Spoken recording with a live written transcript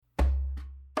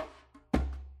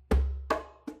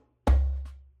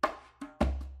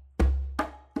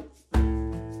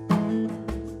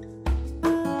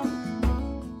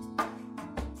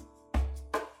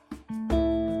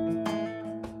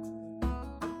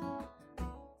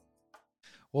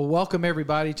Well, welcome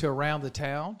everybody to Around the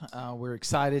Town. We're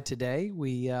excited today.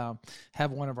 We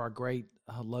have one of our great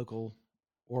local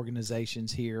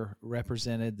organizations here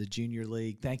represented, the Junior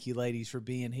League. Thank you, ladies, for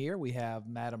being here. We have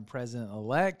Madam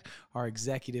President-elect, our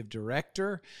Executive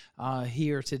Director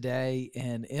here today,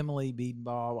 and Emily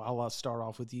Biedenbaugh. I'll start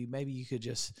off with you. Maybe you could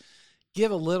just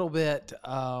give a little bit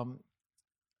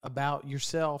about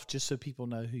yourself, just so people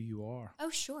know who you are. Oh,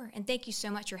 sure. And thank you so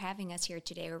much for having us here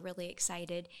today. We're really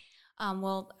excited.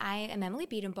 Well, I am Emily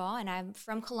Biedenbaugh, and I'm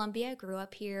from Columbia, grew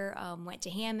up here, went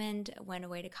to Hammond, went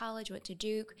away to college, went to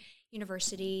Duke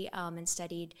University, and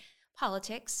studied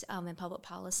politics and public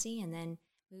policy, and then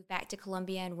moved back to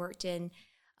Columbia and worked in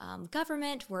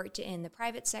government, worked in the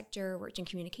private sector, worked in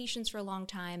communications for a long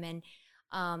time, and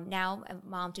now I'm a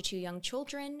mom to two young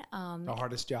children. The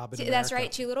hardest job in America. That's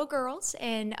right, two little girls,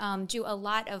 and do a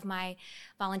lot of my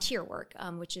volunteer work,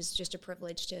 which is just a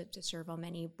privilege to serve on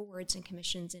many boards and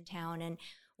commissions in town. And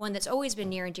one that's always been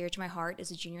near and dear to my heart is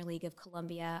the Junior League of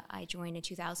Columbia. I joined in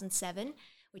 2007,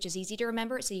 which is easy to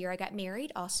remember. It's the year I got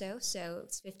married also, so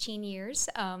it's 15 years.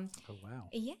 Oh, wow.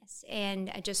 Yes, and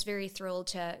I'm just very thrilled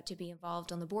to be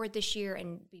involved on the board this year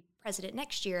and be president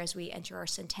next year as we enter our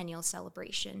centennial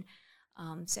celebration.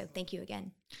 So thank you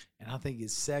again. And I think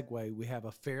it's segue. We have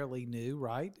a fairly new,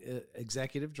 right,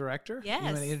 executive director. Yes. You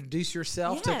want to introduce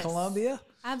yourself to Columbia?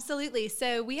 Absolutely.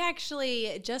 So we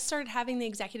actually just started having the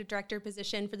executive director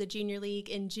position for the Junior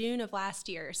League in June of last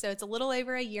year. So it's a little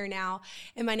over a year now.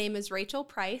 And my name is Rachel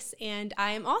Price, and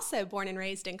I am also born and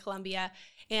raised in Columbia.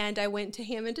 And I went to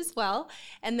Hammond as well,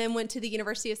 and then went to the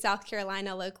University of South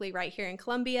Carolina locally right here in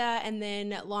Columbia, and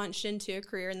then launched into a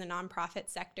career in the nonprofit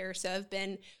sector. So I've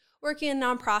been working in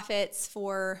nonprofits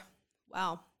for,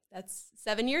 that's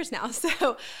 7 years now.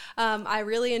 So I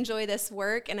really enjoy this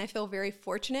work, and I feel very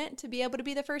fortunate to be able to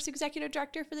be the first executive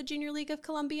director for the Junior League of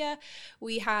Columbia.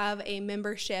 We have a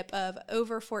membership of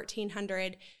over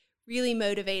 1,400 really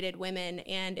motivated women,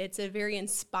 and it's a very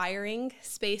inspiring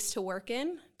space to work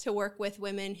in, to work with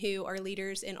women who are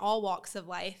leaders in all walks of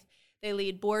life. They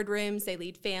lead boardrooms, they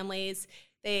lead families,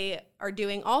 they are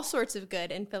doing all sorts of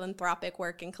good and philanthropic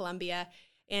work in Columbia.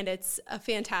 And it's a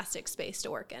fantastic space to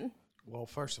work in. Well,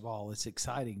 first of all, it's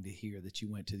exciting to hear that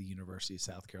you went to the University of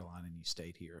South Carolina and you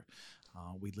stayed here.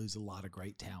 We lose a lot of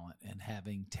great talent, and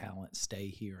having talent stay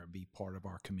here and be part of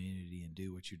our community and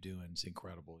do what you're doing is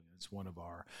incredible. It's one of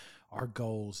our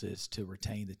goals is to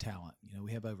retain the talent. You know,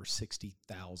 we have over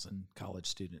 60,000 college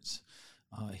students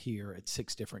here at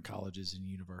 6 different colleges and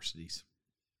universities.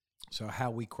 So how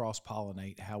we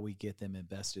cross-pollinate, how we get them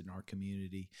invested in our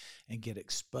community and get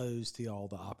exposed to all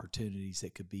the opportunities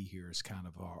that could be here is kind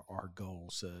of our goal.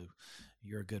 So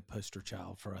you're a good poster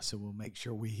child for us, and we'll make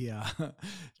sure we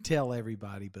tell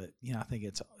everybody. But, you know, I think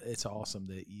it's awesome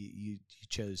that you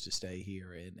chose to stay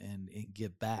here and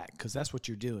give back, because that's what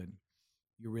you're doing.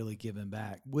 You're really giving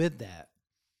back. With that,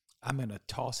 I'm going to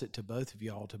toss it to both of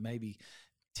y'all to maybe –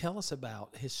 tell us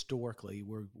about historically,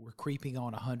 we're creeping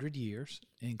on 100 years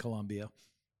in Columbia.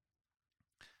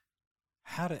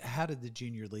 How did the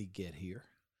Junior League get here?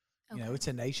 Okay. You know, it's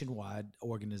a nationwide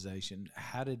organization.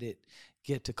 How did it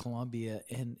get to Columbia?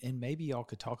 And maybe y'all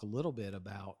could talk a little bit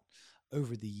about,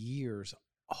 over the years,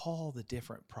 all the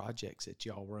different projects that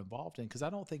y'all were involved in, because I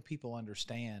don't think people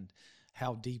understand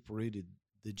how deep-rooted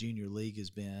the Junior League has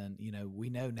been. You know, we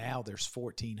know now there's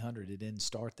 1,400. It didn't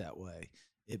start that way.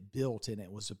 It built, and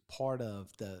it was a part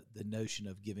of the notion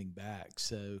of giving back.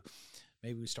 So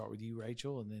maybe we start with you,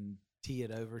 Rachel, and then tee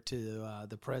it over to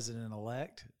the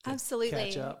president-elect. Absolutely.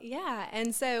 Catch up. Yeah.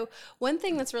 And so one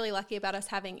thing that's really lucky about us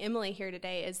having Emily here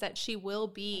today is that she will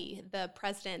be the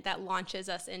president that launches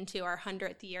us into our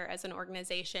 100th year as an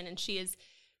organization. And she is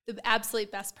the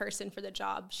absolute best person for the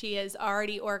job. She has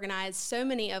already organized so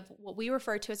many of what we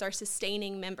refer to as our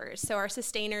sustaining members. So our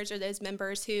sustainers are those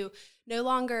members who no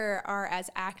longer are as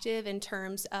active in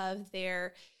terms of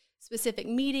their specific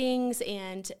meetings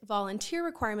and volunteer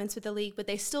requirements with the league, but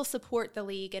they still support the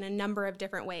league in a number of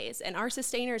different ways. And our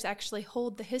sustainers actually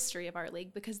hold the history of our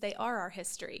league because they are our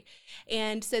history.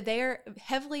 And so they're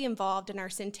heavily involved in our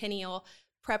centennial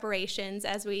preparations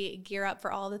as we gear up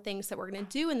for all the things that we're going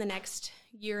to do in the next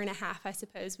year and a half, I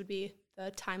suppose, would be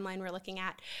the timeline we're looking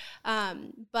at.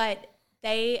 But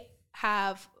they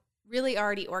have really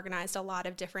already organized a lot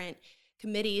of different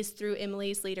committees through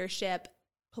Emily's leadership,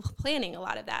 planning a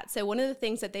lot of that. So one of the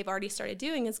things that they've already started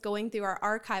doing is going through our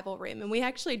archival room. And we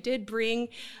actually did bring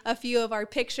a few of our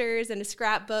pictures and a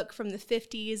scrapbook from the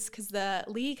 50s, because the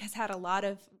league has had a lot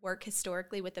of work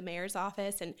historically with the mayor's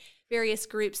office and various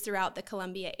groups throughout the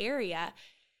Columbia area.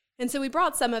 And so we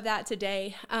brought some of that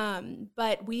today.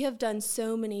 But we have done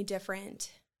so many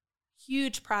different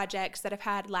huge projects that have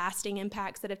had lasting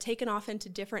impacts that have taken off into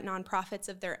different nonprofits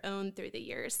of their own through the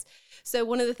years. So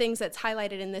one of the things that's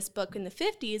highlighted in this book in the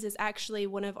 50s is actually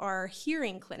one of our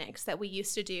hearing clinics that we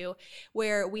used to do,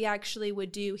 where we actually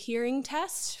would do hearing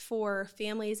tests for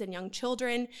families and young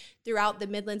children throughout the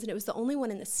Midlands, and it was the only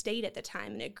one in the state at the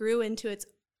time, and it grew into its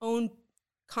own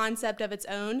concept of its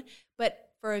own, but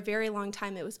for a very long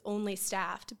time it was only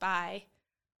staffed by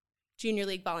Junior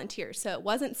League volunteers. So it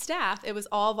wasn't staff, it was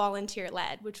all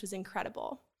volunteer-led, which was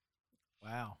incredible.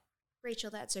 Wow.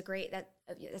 Rachel, that's a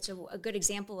good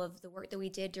example of the work that we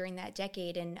did during that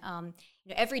decade. And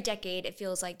every decade, it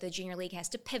feels like the Junior League has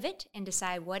to pivot and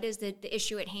decide what is the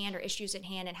issue at hand or issues at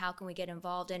hand, and how can we get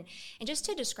involved. And just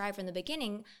to describe from the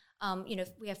beginning,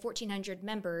 we have 1,400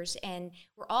 members, and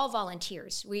we're all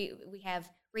volunteers. We have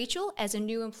Rachel as a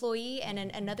new employee and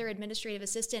another administrative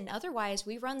assistant. Otherwise,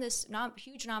 we run this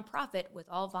huge nonprofit with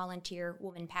all volunteer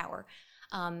woman power.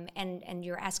 And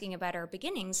you're asking about our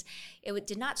beginnings. It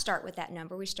did not start with that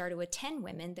number. We started with 10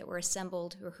 women that were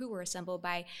assembled, or who were assembled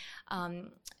by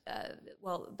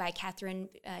Catherine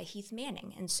Heath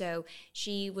Manning. And so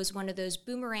she was one of those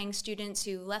boomerang students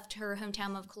who left her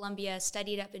hometown of Columbia,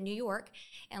 studied up in New York,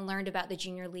 and learned about the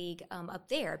Junior League up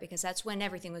there, because that's when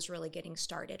everything was really getting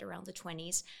started, around the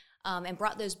 20s. And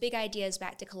brought those big ideas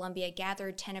back to Columbia,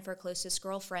 gathered 10 of her closest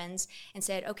girlfriends, and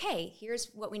said, okay,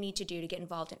 here's what we need to do to get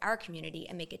involved in our community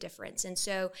and make a difference. And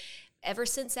so ever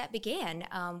since that began,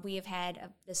 we have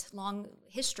had this long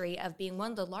history of being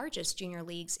one of the largest junior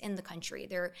leagues in the country.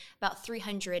 There are about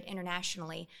 300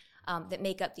 internationally that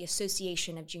make up the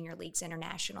Association of Junior Leagues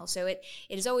International. So it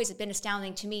has always been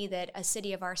astounding to me that a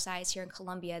city of our size here in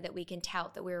Columbia, that we can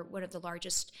tout that we're one of the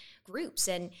largest groups.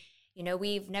 And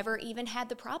we've never even had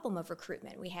the problem of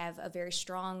recruitment. We have a very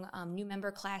strong new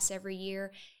member class every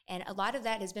year, and a lot of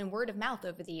that has been word of mouth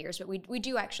over the years, but we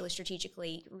do actually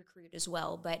strategically recruit as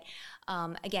well. But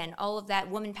again, all of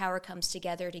that woman power comes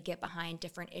together to get behind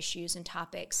different issues and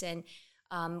topics, and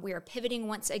we are pivoting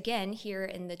once again here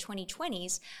in the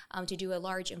 2020s to do a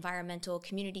large environmental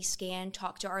community scan,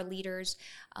 talk to our leaders,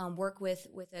 work with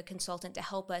a consultant to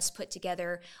help us put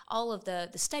together all of the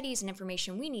studies and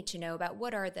information we need to know about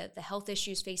what are the health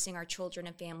issues facing our children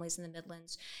and families in the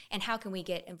Midlands, and how can we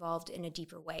get involved in a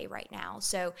deeper way right now.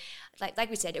 So like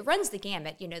we said, it runs the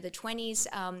gamut. The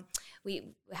 20s,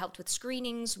 we helped with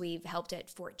screenings. We've helped at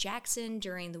Fort Jackson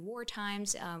during the war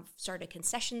times, started a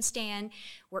concession stand,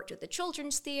 worked with the Children's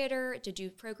Theater to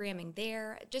do programming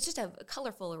there, just a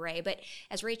colorful array. But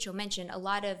as Rachel mentioned, a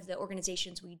lot of the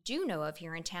organizations we do know of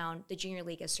here in town, the Junior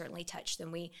League has certainly touched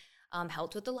them. We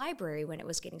helped with the library when it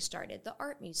was getting started, the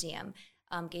Art Museum,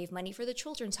 gave money for the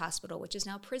Children's Hospital, which is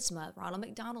now Prisma. Ronald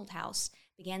McDonald House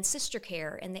began Sister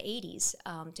Care in the 80s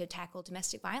to tackle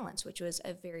domestic violence, which was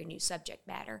a very new subject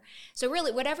matter. So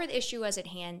really, whatever the issue was at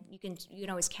hand, you can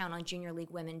always count on Junior League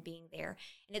women being there.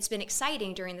 And it's been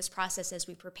exciting during this process as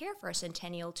we prepare for our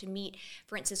centennial to meet,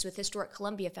 for instance, with Historic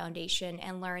Columbia Foundation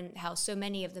and learn how so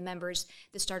many of the members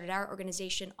that started our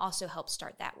organization also helped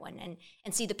start that one,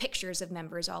 and see the pictures of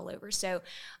members all over. So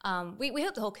we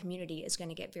hope the whole community is going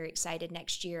to get very excited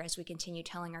next year as we continue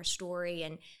telling our story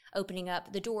and opening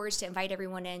up the doors to invite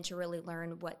everyone in to really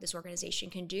learn what this organization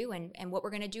can do and what we're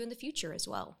going to do in the future as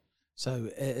well. So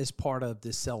as part of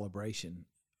this celebration,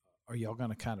 are y'all going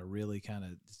to kind of really kind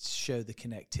of show the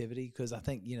connectivity? Because I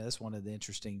think, that's one of the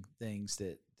interesting things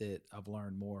that I've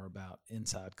learned more about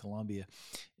inside Columbia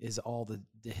is all the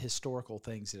historical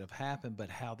things that have happened, but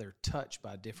how they're touched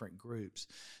by different groups.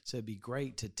 So it'd be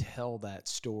great to tell that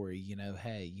story,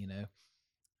 hey,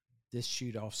 this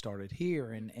shoot-off started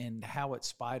here, and how it's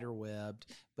spider-webbed,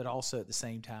 but also at the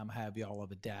same time how y'all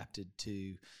have adapted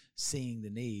to seeing the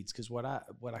needs. Because what I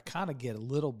kind of get a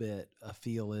little bit a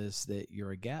feel is that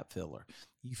you're a gap filler.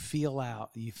 You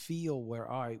feel where,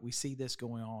 all right, we see this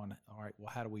going on. All right,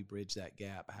 well, how do we bridge that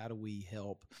gap? How do we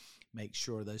help make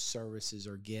sure those services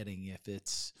are getting, if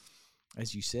it's,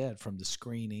 as you said, from the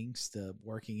screenings to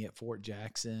working at Fort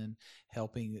Jackson,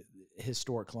 helping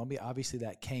Historic Columbia. Obviously,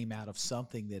 that came out of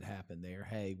something that happened there.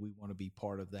 Hey, we want to be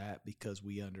part of that because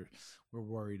we're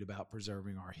worried about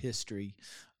preserving our history.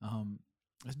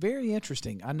 It's very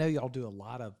interesting. I know y'all do a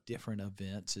lot of different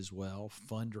events as well,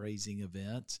 fundraising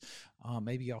events.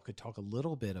 Maybe y'all could talk a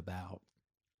little bit about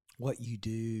what you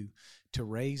do to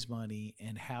raise money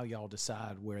and how y'all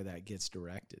decide where that gets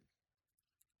directed.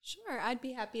 Sure, I'd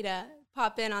be happy to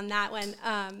pop in on that one.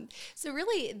 So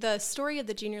really, the story of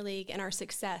the Junior League and our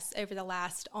success over the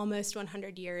last almost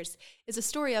 100 years is a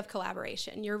story of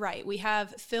collaboration. You're right. We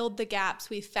have filled the gaps.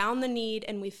 We've found the need,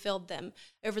 and we've filled them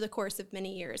over the course of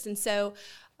many years. And so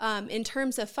In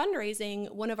terms of fundraising,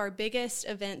 one of our biggest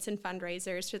events and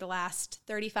fundraisers for the last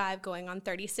 35 going on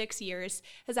 36 years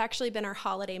has actually been our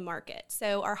holiday market.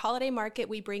 So our holiday market,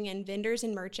 we bring in vendors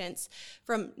and merchants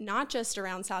from not just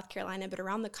around South Carolina, but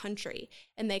around the country.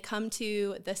 And they come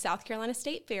to the South Carolina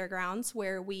State Fairgrounds,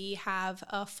 where we have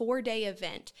a 4-day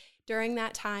event. During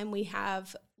that time, we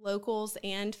have locals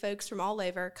and folks from all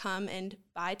over come and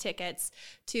buy tickets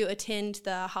to attend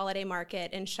the holiday market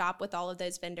and shop with all of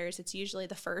those vendors. It's usually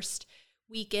the first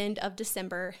weekend of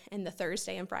December and the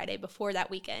Thursday and Friday before that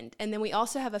weekend. And then we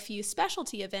also have a few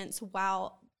specialty events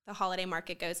while the holiday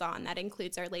market goes on. That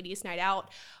includes our Ladies' Night Out,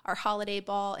 our holiday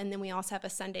ball, and then we also have a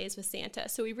Sundays with Santa.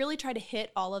 So we really try to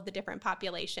hit all of the different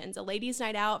populations. A Ladies'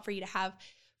 Night Out for you to have,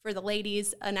 for the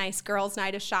ladies, a nice girls'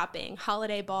 night of shopping,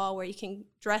 holiday ball where you can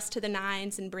dress to the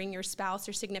nines and bring your spouse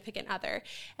or significant other.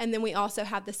 And then we also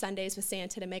have the Sundays with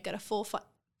Santa to make it a full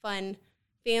fun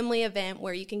family event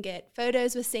where you can get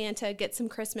photos with Santa, get some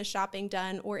Christmas shopping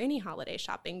done or any holiday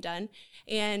shopping done,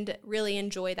 and really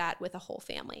enjoy that with a whole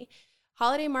family.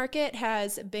 Holiday market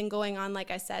has been going on, like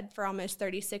I said, for almost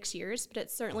 36 years, but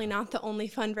it's certainly not the only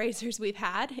fundraisers we've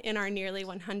had in our nearly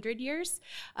 100 years.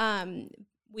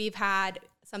 We've had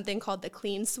something called the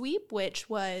Clean Sweep, which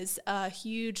was a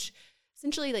huge,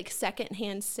 essentially like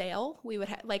secondhand sale. We would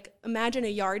have, like, imagine a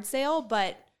yard sale,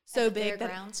 but so big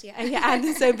that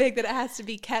yeah, so big that it has to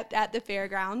be kept at the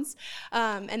fairgrounds.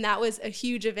 And that was a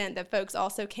huge event that folks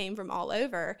also came from all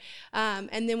over.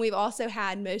 And then we've also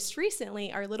had most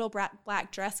recently our Little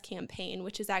Black Dress campaign,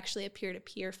 which is actually a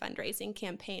peer-to-peer fundraising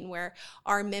campaign where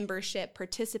our membership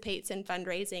participates in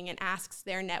fundraising and asks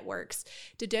their networks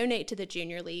to donate to the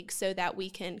Junior League so that we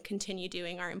can continue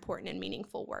doing our important and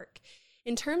meaningful work.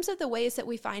 In terms of the ways that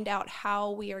we find out how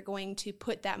we are going to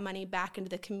put that money back into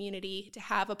the community to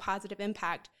have a positive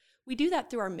impact, we do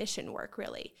that through our mission work,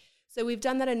 really. So we've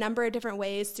done that a number of different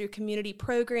ways through community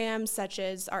programs such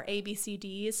as our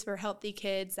ABCDs for Healthy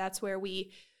Kids. That's where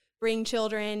we bring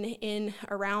children in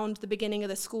around the beginning of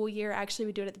the school year. Actually,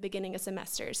 we do it at the beginning of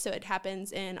semesters. So it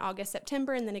happens in August,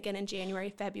 September, and then again in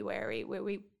January, February, where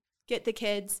we get the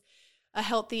kids a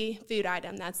healthy food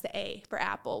item, that's the A for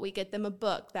apple. We get them a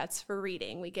book, that's for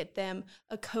reading. We get them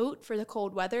a coat for the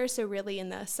cold weather. So really in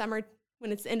the summer,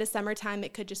 when it's into summertime,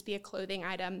 it could just be a clothing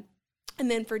item.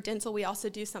 And then for dental, we also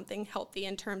do something healthy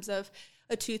in terms of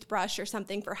a toothbrush or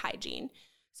something for hygiene.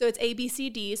 So it's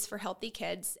ABCDs for Healthy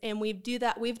Kids. And we've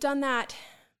done that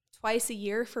twice a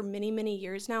year for many, many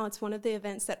years now. It's one of the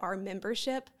events that our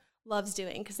membership loves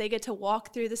doing because they get to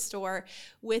walk through the store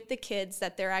with the kids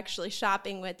that they're actually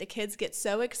shopping with. The kids get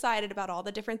so excited about all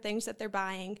the different things that they're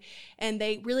buying, and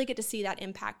they really get to see that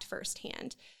impact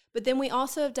firsthand. But then we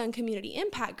also have done community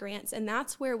impact grants, and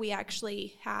that's where we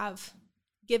actually have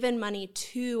given money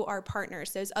to our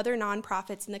partners, those other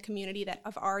nonprofits in the community that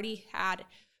have already had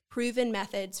proven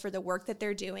methods for the work that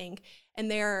they're doing,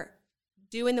 and they're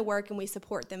doing the work and we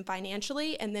support them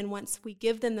financially. And then once we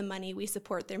give them the money, we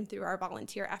support them through our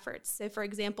volunteer efforts. So for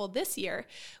example, this year,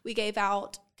 we gave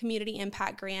out community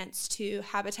impact grants to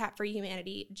Habitat for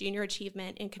Humanity, Junior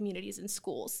Achievement in Communities and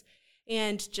Schools.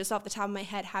 And just off the top of my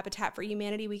head, Habitat for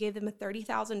Humanity, we gave them a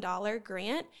 $30,000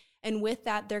 grant. And with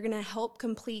that, they're going to help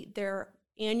complete their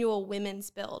annual women's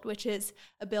build, which is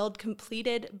a build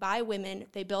completed by women.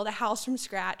 They build a house from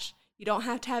scratch. You don't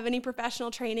have to have any professional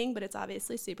training, but it's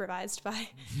obviously supervised by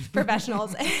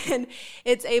professionals, and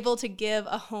it's able to give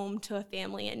a home to a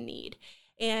family in need.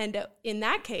 And in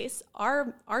that case,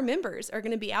 our members are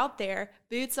going to be out there,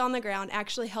 boots on the ground,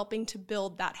 actually helping to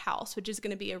build that house, which is going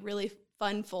to be a really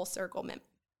fun full circle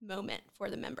moment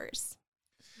for the members.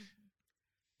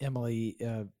 Emily,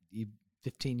 you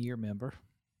 15-year member.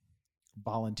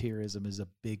 Volunteerism is a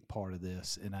big part of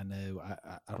this, and I know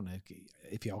I don't know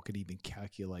if y'all could even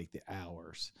calculate the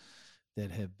hours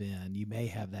that have been. You may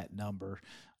have that number.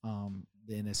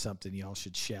 Then it's something y'all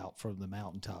should shout from the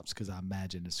mountaintops because I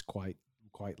imagine it's quite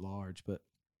large. But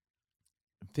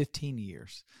 15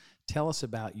 years, tell us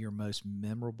about your most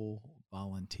memorable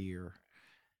volunteer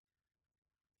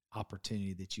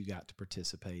opportunity that you got to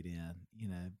participate in. You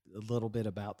know, a little bit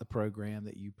about the program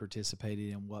that you participated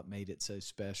in, what made it so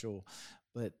special,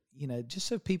 but you know, just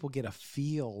so people get a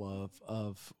feel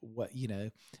of what, you know,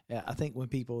 I think when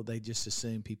they just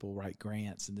assume people write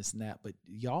grants and this and that, but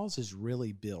y'all's is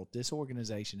really built. This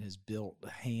organization has built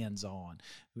hands-on.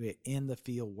 We're in the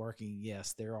field working.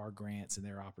 Yes, there are grants and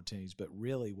there are opportunities, but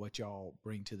really what y'all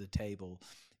bring to the table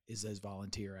is those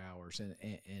volunteer hours and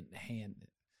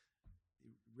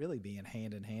really being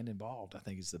hand in hand involved, I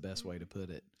think is the best way to put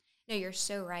it. No, you're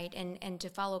so right. And to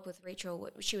follow up with Rachel,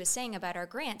 what she was saying about our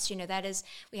grants, that is,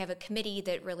 we have a committee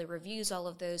that really reviews all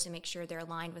of those and makes sure they're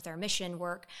aligned with our mission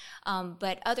work.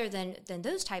 But other than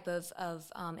those type of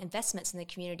investments in the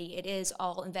community, it is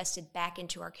all invested back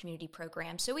into our community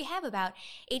programs. So we have about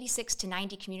 86 to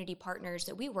 90 community partners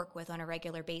that we work with on a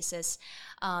regular basis,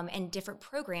 and different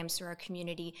programs through our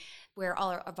community where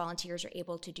all our volunteers are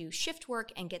able to do shift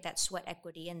work and get that sweat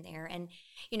equity in there. And,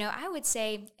 I would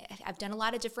say I've done a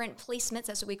lot of different placements.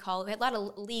 That's what we call it. A lot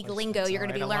of league lingo you're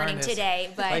going to be learning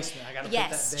today. But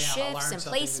yes, shifts and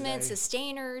placements,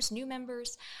 sustainers, new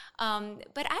members.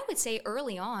 But I would say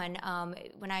early on,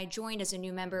 when I joined as a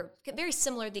new member, very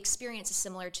similar, the experience is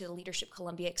similar to the Leadership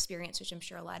Columbia experience, which I'm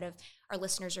sure a lot of our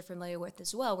listeners are familiar with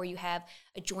as well, where you have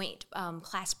a joint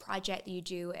class project that you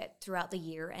do throughout the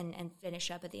year and finish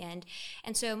up at the end.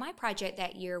 And so my project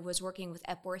that year was working with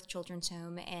Epworth Children's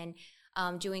Home and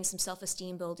doing some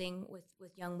self-esteem building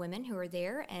with young women who are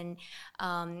there, and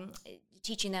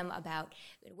teaching them about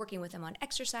working with them on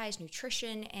exercise,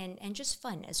 nutrition, and just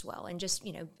fun as well, and just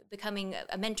becoming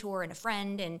a mentor and a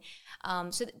friend. And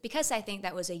because I think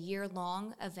that was a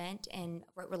year-long event and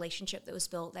relationship that was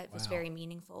built, that was very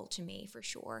meaningful to me for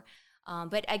sure.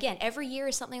 But again, every year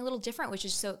is something a little different, which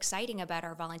is so exciting about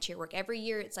our volunteer work. Every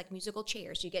year it's like musical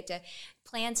chairs. You get to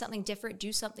plan something different,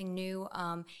 do something new,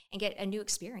 and get a new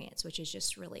experience, which is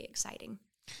just really exciting.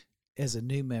 As a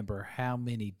new member, how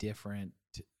many different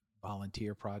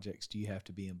volunteer projects do you have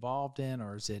to be involved in,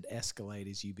 or does it escalate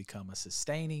as you become a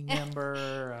sustaining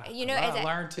member? I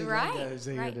learned two windows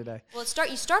here today. Well,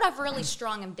 you start off really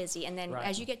strong and busy, and then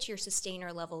as you get to your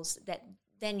sustainer levels,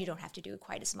 then you don't have to do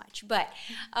quite as much. But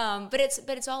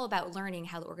it's all about learning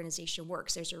how the organization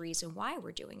works. There's a reason why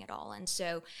we're doing it all. And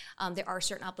so there are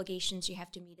certain obligations you have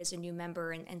to meet as a new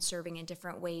member, and serving in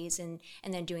different ways, and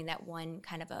then doing that one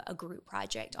kind of a group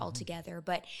project all together.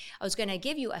 But I was going to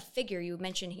give you a figure. You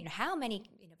mentioned, how many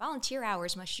volunteer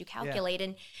hours must you calculate?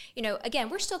 And, again,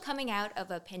 we're still coming out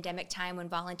of a pandemic time when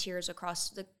volunteers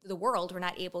across the world were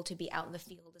not able to be out in the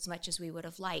field as much as we would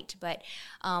have liked. But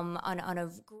on a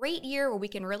great year where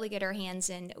we can really get our hands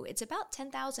in, it's about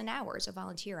 10,000 hours of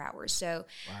volunteer hours. So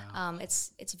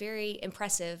it's very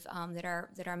impressive that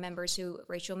our members, who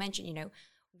Rachel mentioned,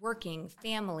 working,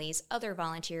 families, other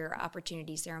volunteer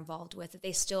opportunities they're involved with, that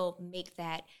they still make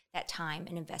that time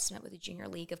and investment with the Junior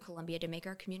League of Columbia to make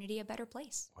our community a better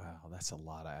place. Wow, that's a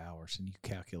lot of hours, and you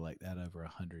calculate that over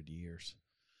 100 years.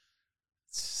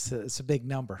 It's a big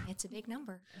number. It's a big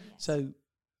number. Yes. So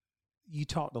you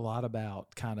talked a lot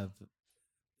about kind of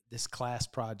this class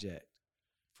project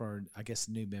for, I guess,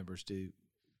 new members do.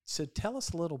 So tell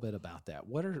us a little bit about that.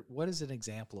 What is an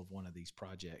example of one of these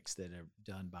projects that are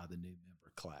done by the new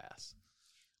member class?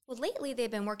 Well, lately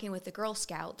they've been working with the Girl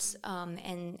Scouts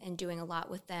and doing a lot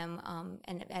with them.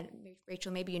 And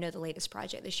Rachel, maybe you know the latest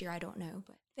project this year. I don't know,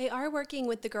 but they are working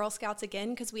with the Girl Scouts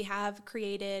again, because we have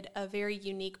created a very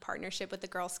unique partnership with the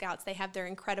Girl Scouts. They have their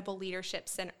incredible leadership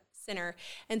center.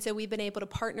 And so we've been able to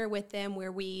partner with them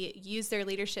where we use their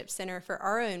leadership center for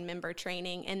our own member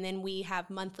training. And then we have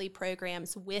monthly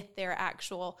programs with their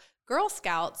actual Girl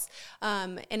Scouts.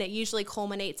 And it usually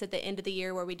culminates at the end of the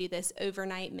year where we do this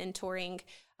overnight mentoring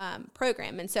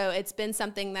program. And so it's been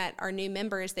something that our new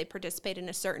members, they participate in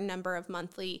a certain number of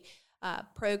monthly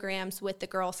programs with the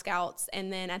Girl Scouts.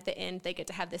 And then at the end, they get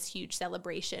to have this huge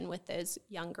celebration with those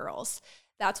young girls.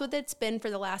 That's what it's been for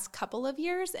the last couple of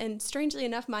years. And strangely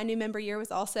enough, my new member year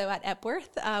was also at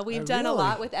Epworth. We've done a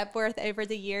lot with Epworth over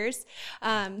the years.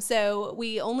 So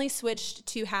we only switched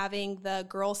to having the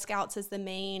Girl Scouts as the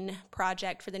main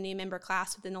project for the new member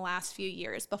class within the last few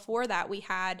years. Before that, we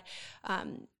had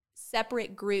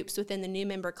separate groups within the new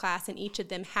member class, and each of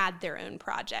them had their own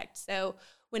project. So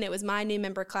when it was my new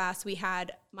member class, we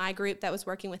had my group that was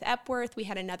working with Epworth. We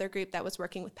had another group that was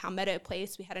working with Palmetto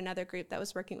Place. We had another group that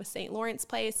was working with St. Lawrence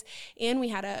Place. And we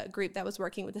had a group that was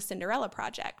working with the Cinderella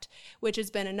Project, which has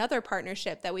been another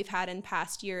partnership that we've had in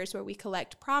past years, where we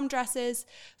collect prom dresses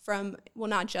from, well,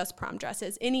 not just prom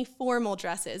dresses, any formal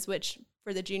dresses, which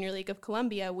for the Junior League of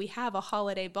Columbia, we have a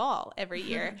holiday ball every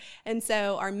year. And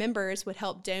so our members would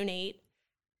help donate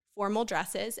formal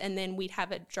dresses, and then we'd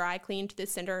have it dry cleaned to the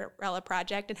Cinderella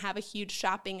Project and have a huge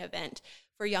shopping event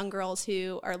for young girls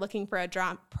who are looking for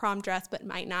a prom dress but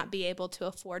might not be able to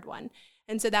afford one.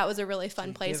 And so that was a really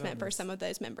fun placement for some of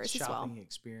those members as well. Shopping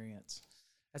experience.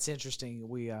 That's interesting.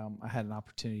 I had an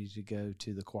opportunity to go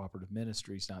to the Cooperative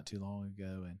Ministries not too long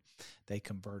ago, and they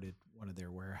converted one of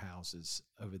their warehouses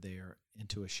over there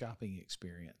into a shopping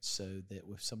experience, so that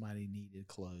if somebody needed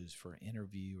clothes for an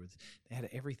interview, or they had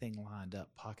everything lined up,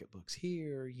 pocketbooks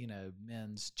here,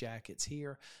 men's jackets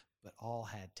here, but all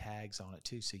had tags on it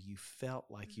too. So you felt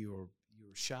like you were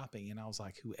shopping. And I was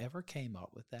like, whoever came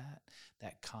up with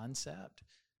that concept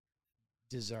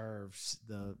deserves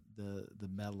the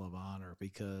Medal of Honor,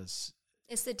 because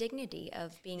it's the dignity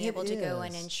of being able to go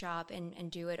in and shop and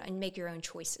do it and make your own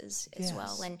choices as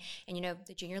well. And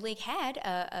the Junior League had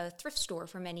a thrift store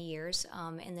for many years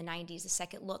in the 90s, the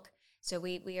Second Look. So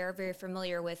we are very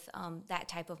familiar with that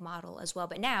type of model as well.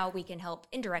 But now we can help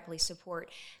indirectly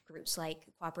support groups like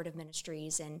Cooperative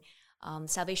Ministries and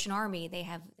Salvation Army. They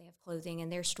have clothing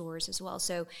in their stores as well.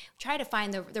 So try to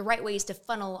find the right ways to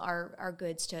funnel our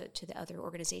goods to the other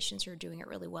organizations who are doing it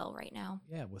really well right now.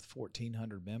 Yeah, with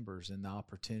 1,400 members and the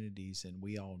opportunities, and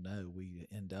we all know we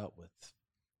end up with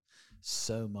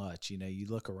so much. You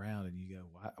look around and you go,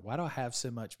 why do I have so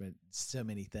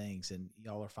many things? And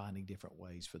y'all are finding different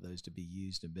ways for those to be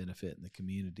used and benefit in the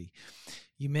community.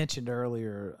 You mentioned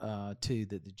earlier too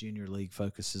that the Junior League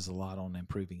focuses a lot on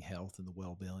improving health and the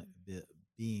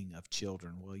well-being of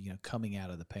children. Well, coming out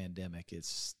of the pandemic,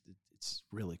 it's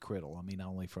really critical. I mean, not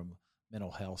only from a mental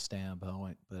health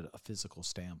standpoint, but a physical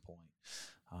standpoint.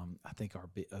 I think our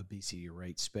obesity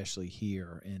rates, especially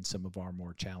here in some of our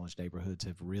more challenged neighborhoods,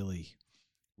 have really,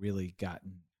 really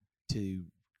gotten to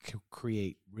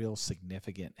create real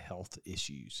significant health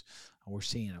issues. We're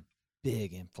seeing a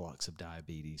big influx of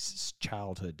diabetes,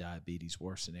 childhood diabetes,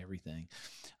 worse than everything.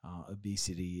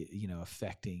 Obesity,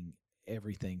 affecting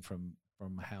everything from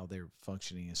how they're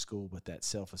functioning in school, but that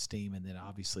self-esteem, and then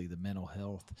obviously the mental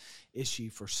health issue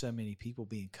for so many people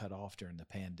being cut off during the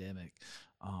pandemic.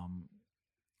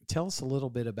 Tell us a little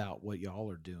bit about what y'all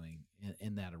are doing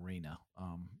in that arena.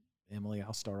 Emily,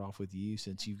 I'll start off with you,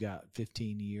 since you've got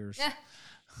 15 years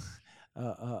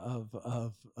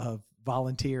of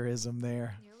volunteerism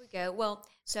there. There we go. Well,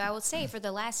 so I would say for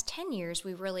the last 10 years,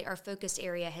 our focus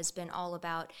area has been all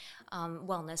about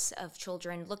wellness of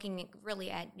children, looking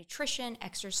really at nutrition,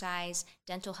 exercise,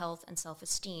 dental health, and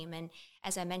self-esteem. And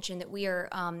as I mentioned, that we are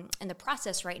in the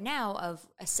process right now of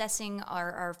assessing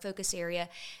our focus area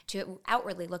to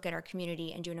outwardly look at our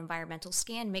community and do an environmental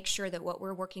scan, make sure that what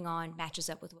we're working on matches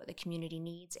up with what the community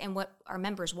needs and what our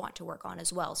members want to work on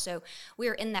as well. So we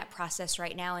are in that process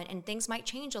right now, and things might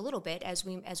change a little bit as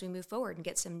we move forward and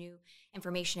get some new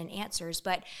information and answers.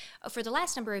 But for the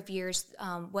last number of years,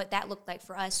 what that looked like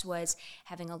for us was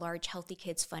having a large Healthy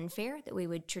Kids Fun Fair that we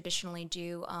would traditionally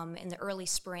do in the early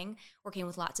spring, working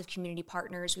with lots of community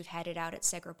partners. We've had it out at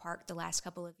Segra Park the last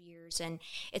couple of years, and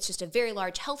it's just a very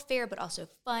large health fair, but also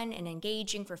fun and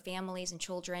engaging for families and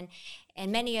children.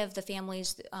 And many of the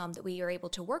families that we are able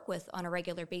to work with on a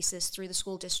regular basis through the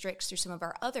school districts, through some of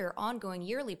our other ongoing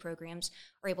yearly programs,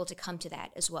 are able to come to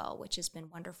that as well, which has been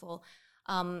wonderful.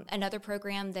 Another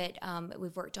program that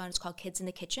we've worked on is called Kids in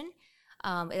the Kitchen.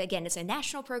 Again, it's a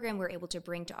national program we're able to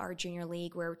bring to our Junior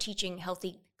League, where we're teaching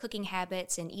healthy cooking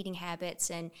habits and eating habits,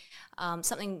 and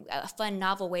a fun,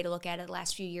 novel way to look at it. The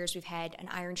last few years, we've had an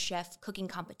Iron Chef cooking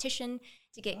competition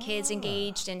to get kids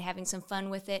engaged and having some fun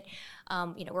with it.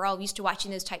 We're all used to watching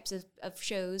those types of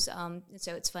shows,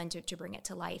 so it's fun to bring it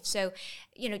to life. So,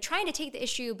 trying to take the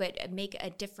issue but make a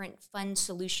different, fun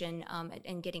solution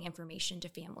and getting information to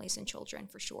families and children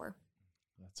for sure.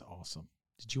 That's awesome.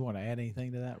 Did you want to add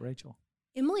anything to that, Rachel?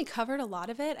 Emily covered a lot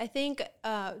of it. I think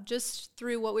just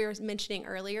through what we were mentioning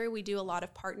earlier, we do a lot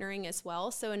of partnering as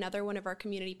well. So another one of our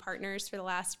community partners for the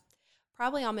last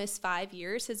probably almost 5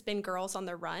 years has been Girls on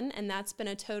the Run, and that's been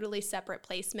a totally separate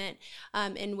placement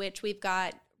in which we've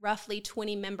got roughly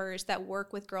 20 members that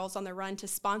work with Girls on the Run to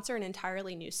sponsor an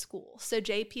entirely new school. So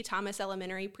J.P. Thomas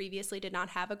Elementary previously did not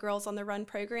have a Girls on the Run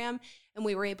program, and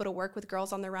we were able to work with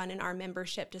Girls on the Run in our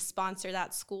membership to sponsor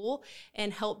that school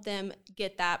and help them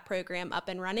get that program up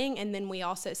and running. And then we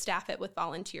also staff it with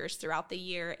volunteers throughout the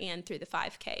year and through the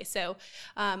 5K. So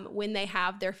when they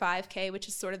have their 5K, which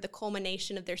is sort of the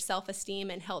culmination of their self-esteem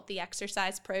and healthy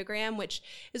exercise program, which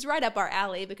is right up our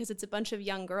alley because it's a bunch of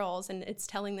young girls and it's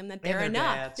telling them that they're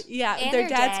enough. Dads. Yeah, and their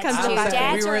dads come to the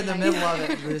 5K. We were in the middle of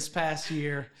it this past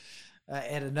year.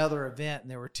 At another event,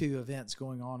 and there were two events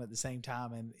going on at the same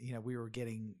time, and we were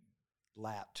getting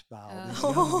lapped by all these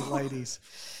young ladies.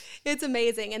 It's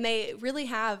amazing, and they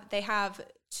have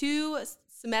 2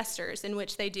 semesters in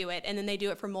which they do it, and then they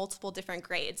do it for multiple different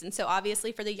grades. And so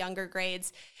obviously for the younger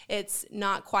grades, it's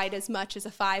not quite as much as a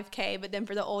 5K, but then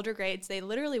for the older grades, they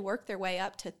literally work their way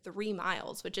up to 3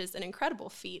 miles, which is an incredible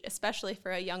feat, especially for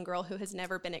a young girl who has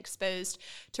never been exposed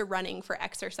to running for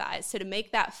exercise. So to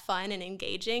make that fun and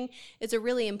engaging is a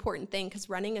really important thing, because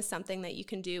running is something that you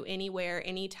can do anywhere,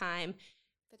 anytime,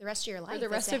 For the rest of your life. For the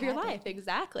rest of your life,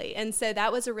 exactly. And so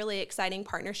that was a really exciting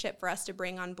partnership for us to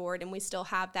bring on board, and we still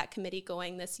have that committee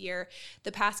going this year.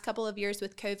 The past couple of years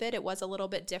with COVID, it was a little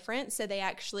bit different. So they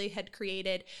actually had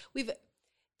created, the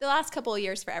last couple of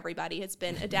years for everybody has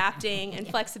been adapting and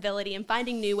flexibility and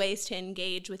finding new ways to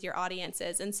engage with your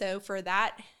audiences. And so for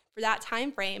that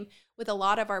time frame, with a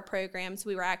lot of our programs,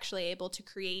 we were actually able to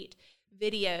create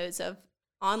videos of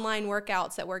online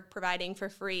workouts that we're providing for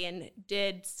free, and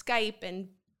did Skype and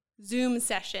Zoom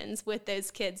sessions with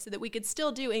those kids so that we could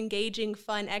still do engaging,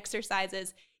 fun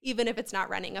exercises, even if it's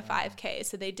not running a 5K.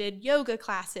 So they did yoga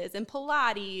classes and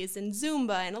Pilates and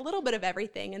Zumba and a little bit of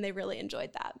everything, and they really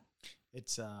enjoyed that.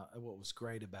 It's what was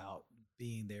great about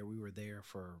being there. We were there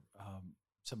for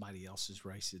somebody else's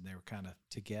race, and they were kind of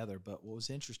together. But what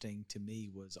was interesting to me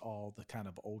was all the kind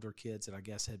of older kids that I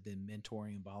guess had been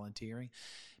mentoring and volunteering,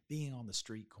 being on the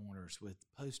street corners with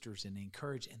posters and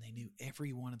encourage, and they knew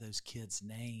every one of those kids'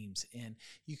 names. And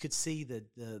you could see the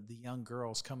young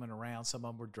girls coming around. Some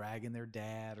of them were dragging their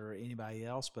dad or anybody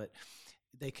else, but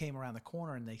they came around the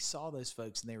corner and they saw those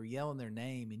folks and they were yelling their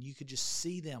name, and you could just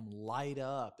see them light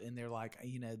up, and they're like,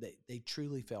 they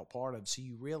truly felt part of it. So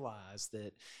you realize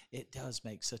that it does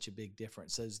make such a big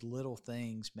difference. Those little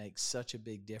things make such a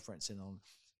big difference in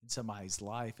somebody's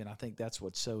life. And I think that's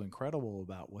what's so incredible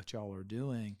about what y'all are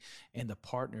doing and the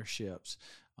partnerships.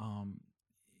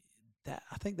 That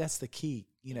I think that's the key.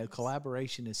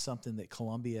 Collaboration is something that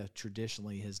Columbia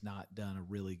traditionally has not done a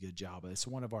really good job of. It's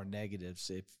one of our negatives.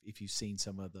 If you've seen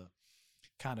some of the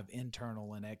kind of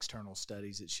internal and external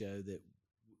studies that show that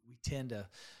we tend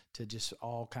to just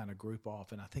all kind of group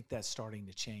off, and I think that's starting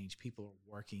to change. People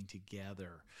are working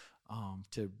together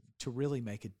to really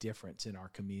make a difference in our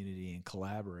community and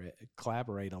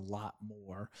collaborate a lot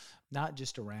more, not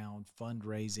just around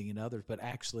fundraising and others, but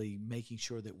actually making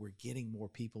sure that we're getting more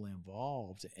people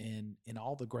involved in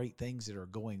all the great things that are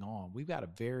going on. We've got a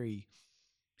very,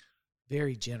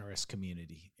 very generous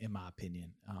community, in my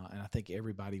opinion, and I think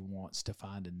everybody wants to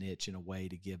find a niche and a way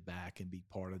to give back and be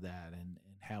part of that, and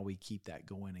how we keep that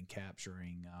going and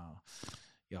capturing.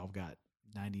 Y'all got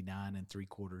 99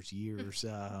 3/4 years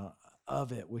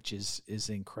of it, which is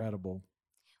incredible.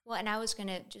 Well, and I was going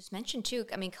to just mention too,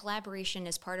 collaboration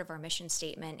is part of our mission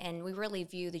statement, and we really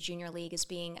view the Junior League as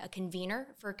being a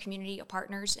convener for community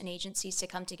partners and agencies to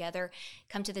come together,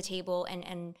 come to the table,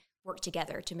 and work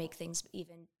together to make things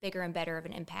even bigger and better of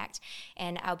an impact.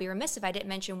 And I'll be remiss if I didn't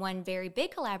mention one very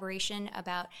big collaboration.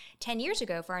 About 10 years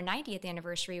ago, for our 90th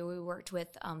anniversary, we worked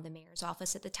with the mayor's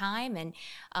office at the time,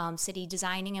 and city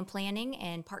designing and planning,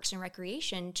 and Parks and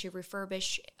Recreation, to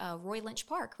refurbish Roy Lynch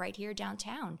Park right here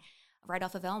downtown, right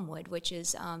off of Elmwood, which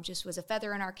is just was a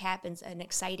feather in our cap, and an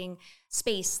exciting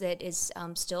space that is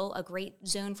still a great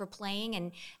zone for playing.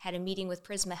 And had a meeting with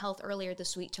Prisma Health earlier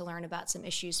this week to learn about some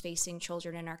issues facing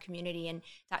children in our community. And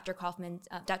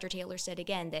Dr. Taylor said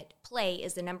again that play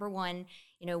is the number one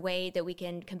way that we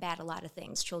can combat a lot of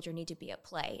things. Children need to be at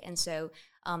play. And so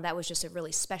that was just a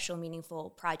really special,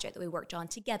 meaningful project that we worked on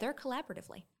together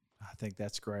collaboratively. I think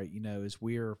that's great. As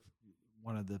we're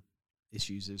one of the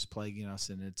issues is plaguing us,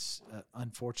 and it's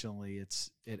unfortunately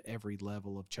it's at every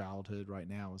level of childhood right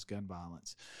now, is gun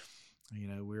violence.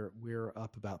 We're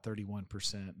up about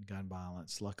 31% in gun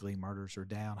violence. Luckily, murders are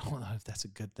down. I don't know if that's a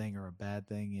good thing or a bad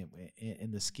thing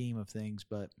in the scheme of things,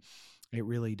 but it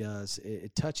really does.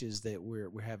 It touches that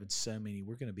we're having so many.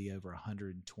 We're going to be over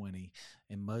 120,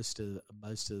 and most of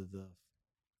the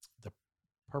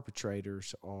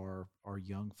perpetrators are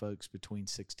young folks between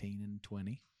 16 and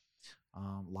 20.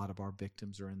 A lot of our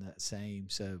victims are in that same.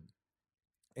 So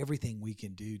everything we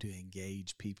can do to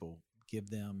engage people, give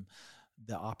them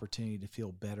the opportunity to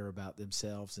feel better about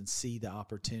themselves and see the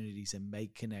opportunities and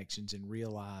make connections and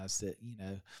realize that,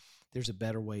 there's a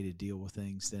better way to deal with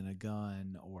things than a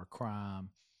gun or crime,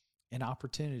 and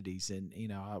opportunities. And,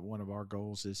 one of our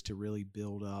goals is to really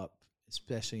build up,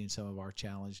 especially in some of our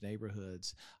challenged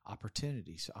neighborhoods,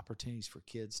 opportunities for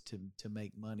kids to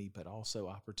make money, but also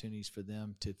opportunities for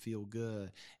them to feel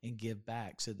good and give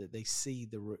back, so that they see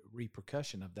the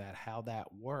repercussion of that, how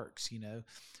that works.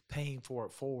 Paying for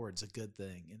it forward is a good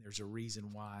thing, and there's a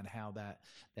reason why and how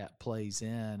that plays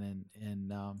in.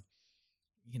 And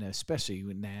especially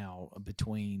now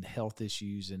between health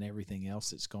issues and everything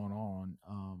else that's going on,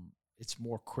 it's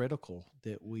more critical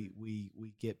that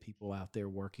we get people out there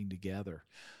working together.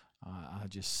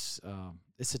 It's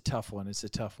a tough one. It's a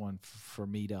tough one for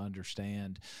me to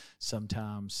understand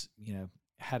sometimes,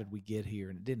 how did we get here?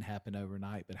 And it didn't happen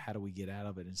overnight, but how do we get out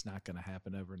of it? It's not going to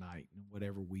happen overnight. And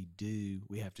whatever we do,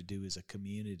 we have to do as a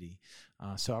community.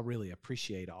 So I really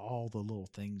appreciate all the little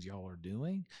things y'all are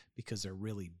doing because they're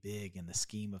really big in the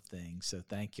scheme of things. So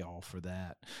thank y'all for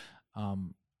that.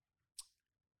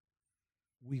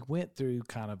 We went through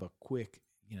kind of a quick,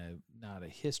 not a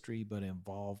history, but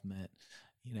involvement.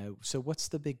 So what's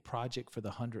the big project for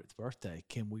the 100th birthday?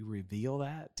 Can we reveal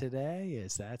that today?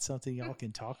 Is that something y'all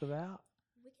can talk about?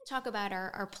 We can talk about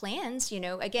our plans.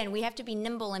 Again, we have to be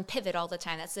nimble and pivot all the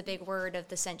time. That's the big word of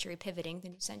the century, pivoting, the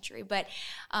new century. But,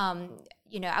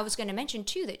 I was going to mention,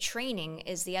 too, that training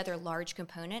is the other large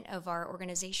component of our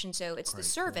organization. So it's the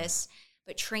service,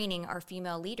 but training our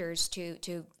female leaders to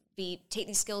take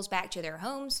these skills back to their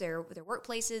homes, their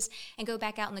workplaces, and go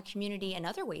back out in the community and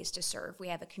other ways to serve. We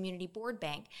have a community board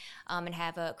bank and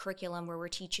have a curriculum where we're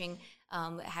teaching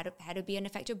how to be an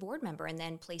effective board member, and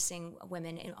then placing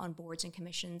women on boards and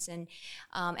commissions. And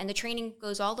the training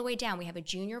goes all the way down. We have a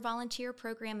junior volunteer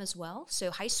program as well. So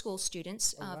high school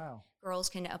students, girls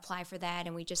can apply for that.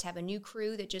 And we just have a new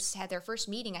crew that just had their first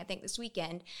meeting, I think, this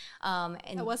weekend.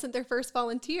 And that wasn't their first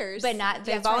volunteers. But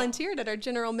they volunteered at our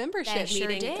general membership sure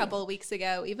meeting did. A couple of weeks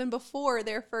ago, even before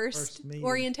their first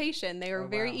orientation. They were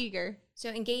very eager. So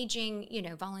engaging,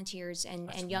 volunteers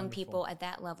and young people at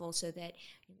that level so that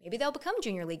maybe they'll become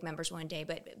junior league members one day,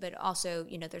 but also,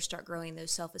 they'll start growing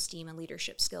those self-esteem and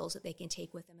leadership skills that they can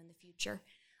take with them in the future.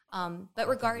 But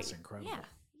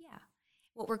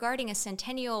regarding a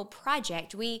centennial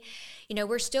project,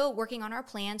 we're still working on our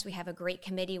plans. We have a great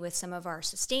committee with some of our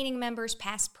sustaining members,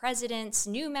 past presidents,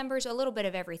 new members, a little bit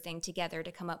of everything together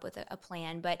to come up with a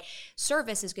plan. But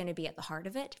service is going to be at the heart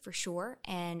of it for sure,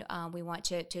 and we want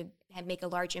to make a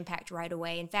large impact right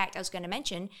away. In fact, I was going to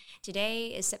mention today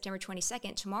is September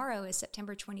 22nd. Tomorrow is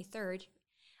September 23rd.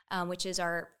 Which is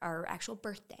our actual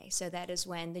birthday. So that is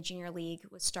when the Junior League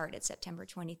was started, September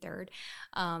 23rd,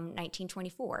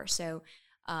 1924. So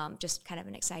just kind of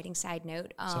an exciting side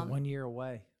note. So 1 year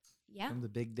away from the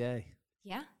big day.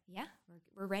 Yeah.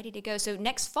 We're ready to go. So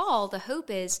next fall, the hope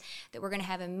is that we're going to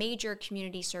have a major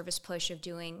community service push of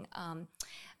doing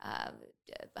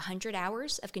 100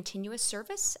 hours of continuous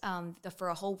service for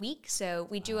a whole week. So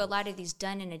we do a lot of these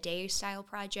done-in-a-day style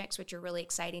projects, which are really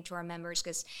exciting to our members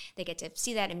because they get to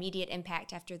see that immediate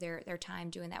impact after their time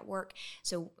doing that work.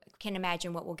 So I can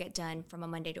imagine what will get done from a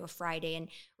Monday to a Friday, and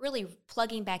really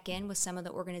plugging back in with some of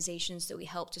the organizations that we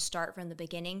helped to start from the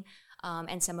beginning,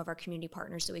 and some of our community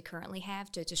partners that we currently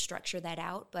have to structure that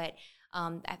out. But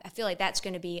I feel like that's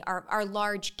going to be our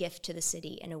large gift to the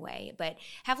city in a way, but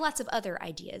have lots of other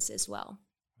ideas as well.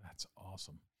 That's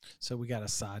awesome. So we got to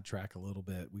sidetrack a little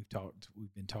bit.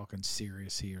 We've been talking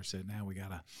serious here. So now we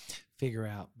got to figure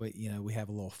out, but we have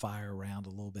a little fire around a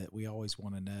little bit. We always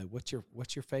want to know what's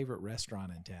your favorite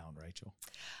restaurant in town, Rachel?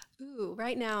 Ooh,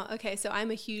 right now. Okay. So I'm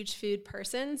a huge food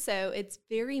person, so it's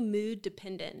very mood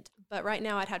dependent, but right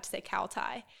now I'd have to say Khao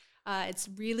Thai. It's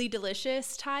really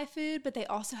delicious Thai food, but they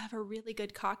also have a really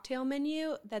good cocktail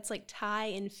menu that's like Thai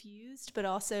infused, but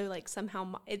also like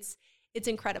somehow it's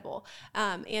incredible,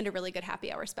 and a really good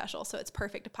happy hour special. So it's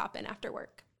perfect to pop in after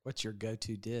work. What's your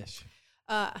go-to dish?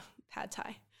 Pad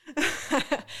Thai.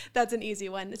 That's an easy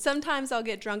one. Sometimes I'll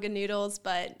get drunken noodles,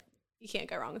 but you can't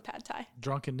go wrong with Pad Thai.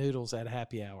 Drunken noodles at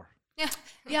happy hour.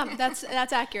 Yeah, that's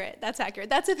accurate. That's accurate.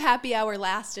 That's if happy hour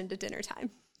lasts into dinner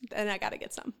time. Then I got to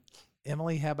get some.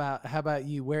 Emily, how about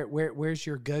you? Where's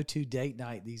your go-to date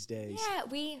night these days? Yeah,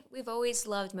 we've always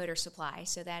loved Motor Supply,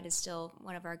 so that is still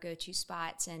one of our go-to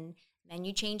spots. And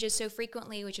menu changes so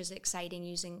frequently, which is exciting,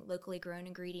 using locally grown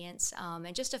ingredients,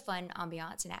 and just a fun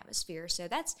ambiance and atmosphere. So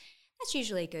that's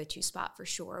usually a go-to spot for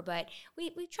sure. But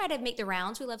we try to make the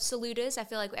rounds. We love Saludas. I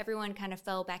feel like everyone kind of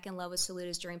fell back in love with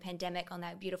Saludas during pandemic on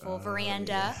that beautiful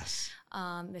veranda. Yes.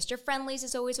 Mr. Friendly's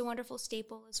is always a wonderful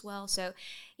staple as well. So,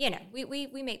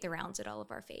 we make the rounds at all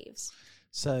of our faves.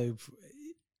 So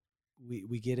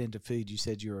we get into food. You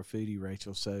said you're a foodie,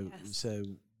 Rachel. So Yes. So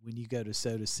when you go to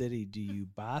Soda City, do you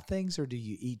buy things or do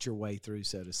you eat your way through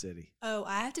Soda City? Oh,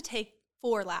 I have to take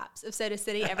 4 laps of Soda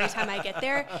City every time I get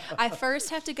there. I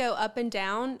first have to go up and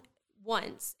down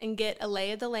once and get a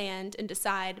lay of the land and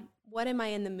decide, what am I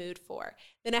in the mood for?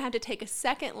 Then I have to take a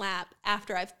second lap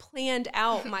after I've planned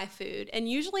out my food. And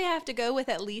usually I have to go with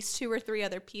at least 2 or 3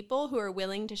 other people who are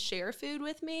willing to share food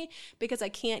with me, because I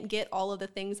can't get all of the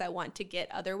things I want to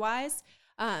get otherwise.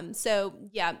 So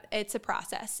yeah, it's a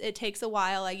process. It takes a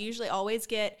while. I usually always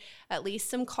get at least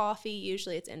some coffee.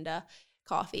 Usually it's Inda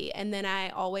coffee. And then I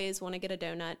always want to get a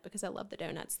donut because I love the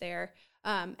donuts there.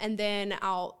 And then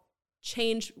I'll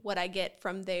change what I get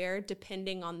from there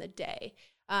depending on the day.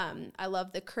 I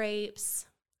love the crepes.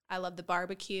 I love the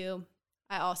barbecue.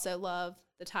 I also love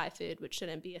the Thai food, which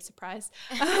shouldn't be a surprise.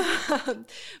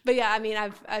 But yeah, I mean,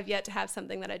 I've yet to have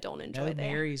something that I don't enjoy there.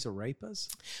 Mary's Arepas?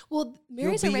 Well,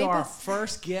 Mary's Arepas. You'll be our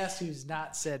first guest who's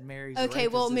not said Mary's Arepas. Okay,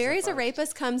 well, Mary's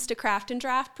Arepas comes to Craft and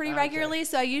Draft pretty regularly,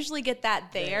 so I usually get that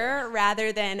there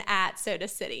rather than at Soda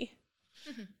City.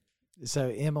 So,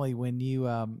 Emily, when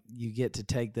you get to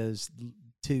take those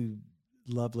two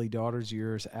lovely daughters of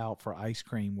yours out for ice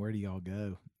cream, where do y'all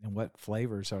go? And what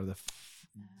flavors are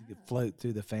float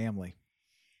through the family?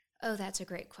 Oh, that's a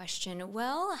great question.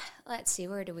 Well, let's see,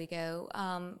 where do we go?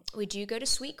 We do go to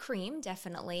Sweet Cream,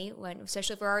 definitely,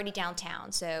 especially if we're already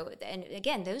downtown. So, and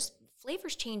again, those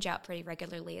flavors change out pretty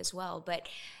regularly as well. But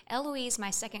Eloise, my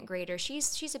second grader,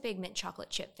 she's a big mint chocolate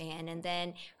chip fan. And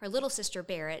then her little sister,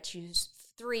 Barrett, who's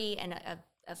 3 and a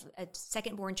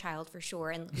second-born child for sure,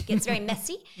 and it gets very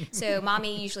messy. So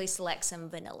mommy usually selects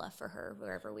some vanilla for her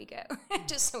wherever we go,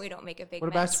 just so we don't make a big mess. What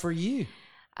about for you?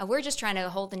 We're just trying to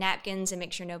hold the napkins and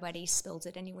make sure nobody spills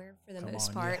it anywhere for the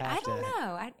most part. I don't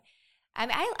know.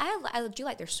 I do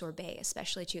like their sorbet,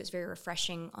 especially too. It's very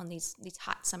refreshing on these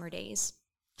hot summer days.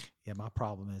 Yeah, my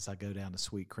problem is I go down to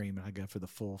Sweet Cream and I go for the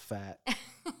full fat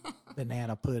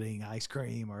banana pudding ice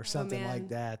cream or something like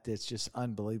that. That's just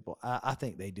unbelievable. I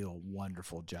think they do a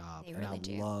wonderful job, they really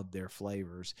do. Love their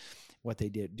flavors. What they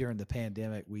did during the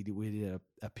pandemic, we did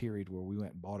a period where we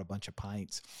went and bought a bunch of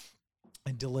pints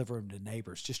and deliver them to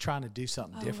neighbors, just trying to do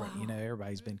something different. Wow. You know,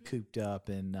 everybody's been cooped up,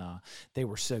 and they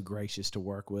were so gracious to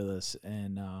work with us.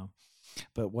 And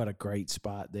but what a great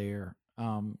spot there.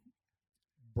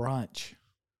 Brunch.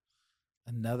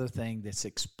 Another thing that's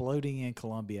exploding in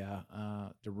Columbia,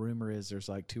 the rumor is there's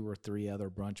like 2 or 3 other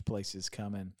brunch places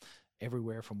coming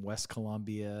everywhere from West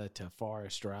Columbia to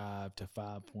Forest Drive to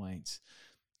 5 Points.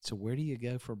 So where do you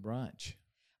go for brunch?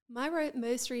 My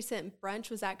most recent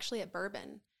brunch was actually at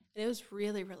Bourbon, and it was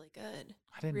really, really good.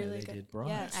 I didn't know they did brunch.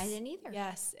 Yes. I didn't either.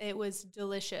 Yes, it was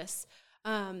delicious.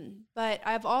 But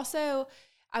I've also...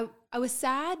 I was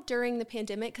sad during the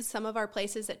pandemic because some of our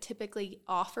places that typically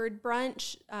offered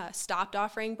brunch stopped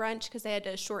offering brunch because they had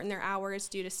to shorten their hours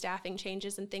due to staffing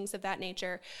changes and things of that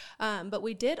nature. But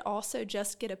we did also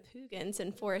just get a Poogan's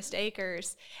in Forest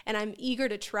Acres, and I'm eager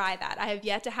to try that. I have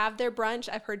yet to have their brunch.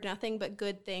 I've heard nothing but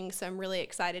good things, so I'm really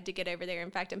excited to get over there.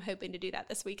 In fact, I'm hoping to do that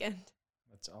this weekend.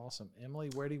 That's awesome. Emily,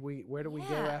 where do we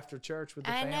go after church with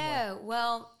the family? I know.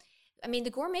 Well, I mean,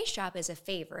 the gourmet shop is a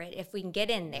favorite if we can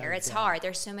get in there. It's hard.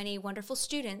 There's so many wonderful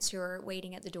students who are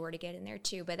waiting at the door to get in there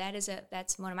too. But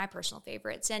that's one of my personal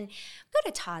favorites. And go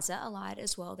to Taza a lot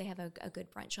as well. They have a good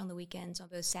brunch on the weekends on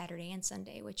both Saturday and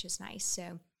Sunday, which is nice.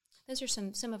 So those are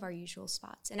some of our usual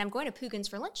spots. And I'm going to Poogan's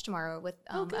for lunch tomorrow with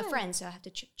a friend, so I have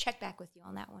to check back with you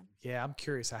on that one. Yeah, I'm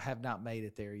curious. I have not made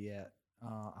it there yet.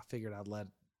 I figured I'd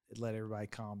let everybody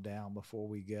calm down before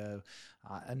we go.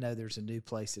 I know there's a new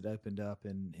place that opened up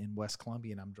in West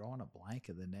Columbia, and I'm drawing a blank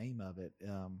of the name of it.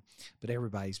 But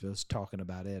everybody's both talking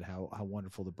about it, how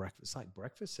wonderful the breakfast. It's like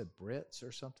breakfast at Brits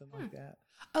or something like that.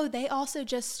 Oh, they also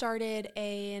just started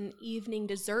an evening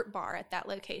dessert bar at that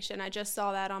location. I just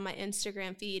saw that on my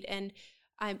Instagram feed, and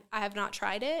I have not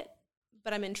tried it,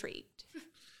 but I'm intrigued.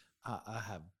 I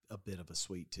have a bit of a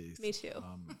sweet tooth. Me too.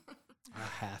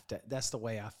 I have to. That's the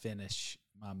way I finish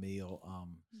my meal.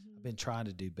 I've been trying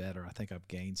to do better. I think I've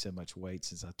gained so much weight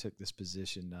since I took this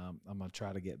position. I'm going to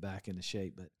try to get back into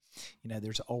shape, but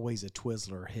there's always a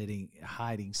Twizzler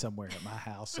hiding somewhere at my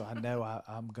house. So I know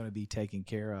I'm going to be taken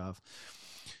care of.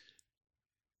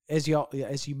 As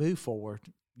you move forward,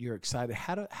 you're excited.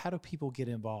 How do people get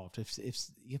involved?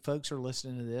 If folks are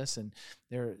listening to this and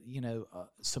there are,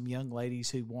 some young ladies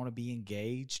who want to be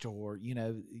engaged, or,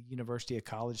 university or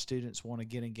college students want to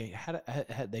get engaged, how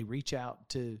they reach out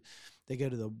to, they go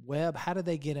to the web, how do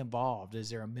they get involved? Is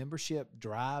there a membership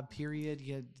drive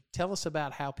period? Tell us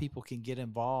about how people can get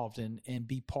involved and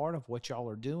be part of what y'all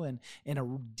are doing in a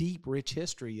deep, rich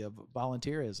history of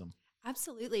volunteerism.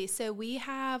 Absolutely. So we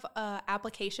have an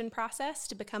application process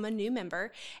to become a new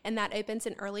member, and that opens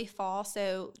in early fall.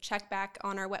 So check back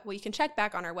on you can check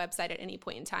back on our website at any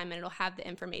point in time, and it'll have the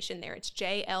information there. It's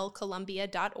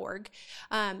jlcolumbia.org.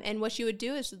 And what you would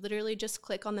do is literally just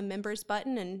click on the members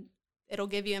button, and it'll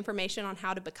give you information on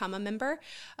how to become a member.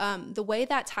 The way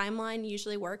that timeline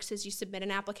usually works is you submit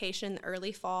an application in the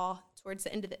early fall towards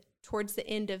the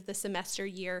end of the semester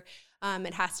year.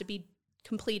 It has to be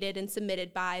completed and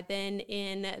submitted by. Then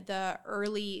in the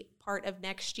early part of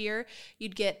next year,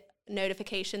 you'd get a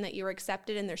notification that you were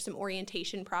accepted, and there's some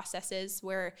orientation processes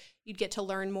where you'd get to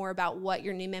learn more about what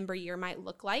your new member year might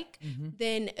look like. Mm-hmm.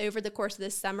 Then over the course of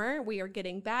this summer, we are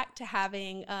getting back to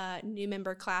having a new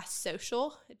member class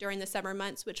social during the summer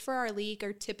months, which for our league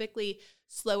are typically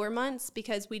slower months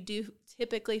because we do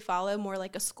typically follow more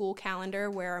like a school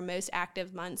calendar where our most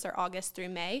active months are August through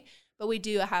May. But we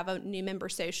do have a new member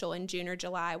social in June or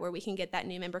July where we can get that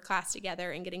new member class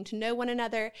together and getting to know one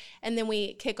another. And then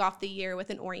we kick off the year with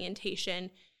an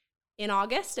orientation in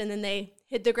August, and then they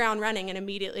hit the ground running and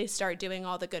immediately start doing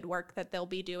all the good work that they'll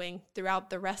be doing throughout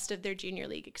the rest of their junior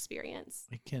league experience.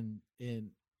 It can,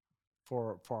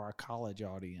 for our college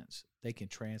audience, they can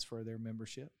transfer their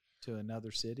membership to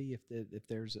another city if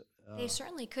there's they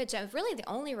certainly could. So really the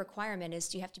only requirement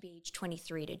is you have to be age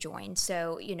 23 to join.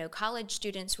 So, college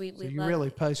students, we you're really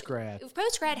post-grad.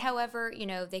 Post-grad, however,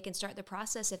 they can start the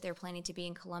process if they're planning to be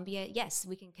in Columbia. Yes,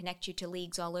 we can connect you to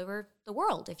leagues all over the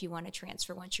world if you want to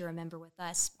transfer once you're a member with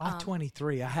us. I'm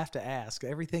 23. I have to ask.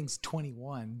 Everything's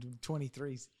 21,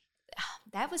 23.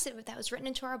 That was written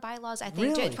into our bylaws. I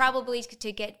think Really? probably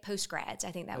to get post-grads.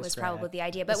 I think that was probably the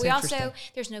idea. But That's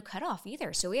there's no cutoff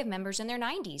either. So we have members in their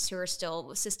 90s who are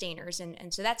still sustainers.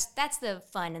 And so that's the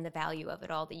fun and the value of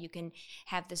it all, that you can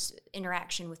have this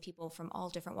interaction with people from all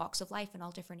different walks of life and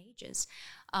all different ages.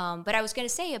 But I was going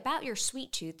to say about your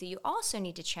Sweet Tooth that you also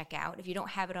need to check out, if you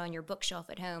don't have it on your bookshelf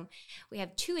at home, we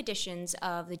have 2 editions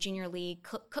of the Junior League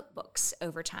cookbooks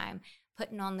over time,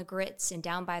 Putting on the Grits and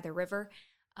Down by the River.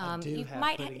 I do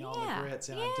have Putting on the Grits,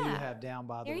 and I do have Down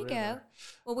by the River. There you go.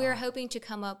 Well, we are hoping to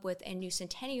come up with a new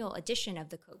centennial edition of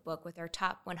the cookbook with our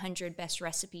top 100 best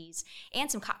recipes and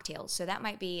some cocktails. So that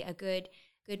might be a good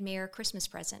Mayor Christmas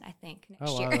present, I think,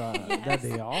 next year.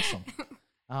 That'd be awesome.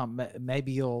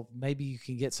 Maybe you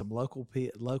can get some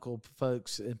local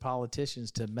folks and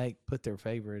politicians to put their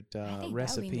favorite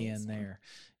recipe in there.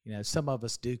 Some of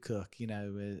us do cook.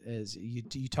 As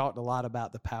you talked a lot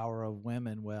about the power of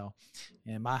women. Well,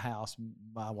 in my house,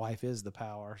 my wife is the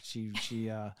power. She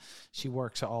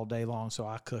works all day long, so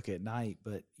I cook at night.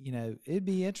 But it'd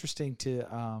be interesting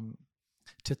to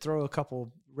throw a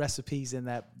couple recipes in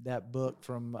that book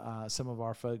from some of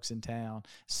our folks in town.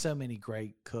 So many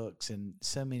great cooks and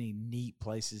so many neat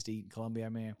places to eat in Columbia. I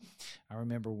mean, I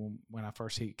remember when I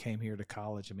first came here to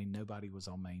college, nobody was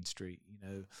on Main Street.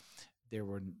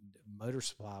 Motor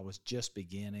Supply was just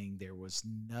beginning. There was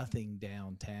nothing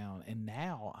downtown. And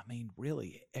now,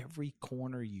 really every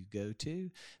corner you go to,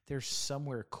 there's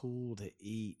somewhere cool to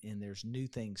eat, and there's new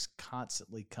things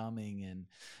constantly coming.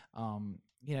 And,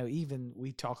 even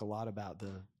we talk a lot about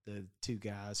the 2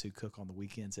 guys who cook on the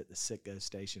weekends at the Citgo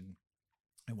station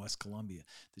in West Columbia.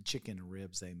 The chicken and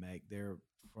ribs they make, they're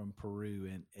from Peru,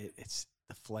 and it's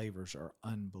the flavors are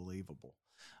unbelievable.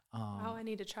 I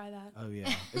need to try that. Oh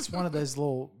yeah, it's one of those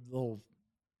little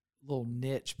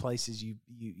niche places you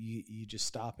just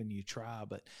stop and you try.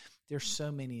 But there's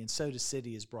so many, and Soda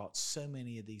City has brought so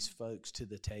many of these folks to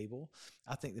the table.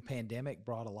 I think the pandemic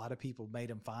brought a lot of people, made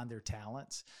them find their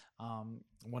talents.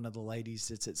 One of the ladies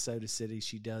that's at Soda City,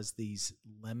 she does these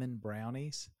lemon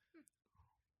brownies.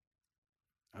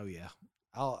 Oh yeah,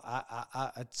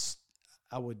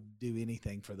 I would do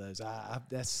anything for those.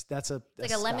 That's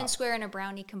like a lemon square and a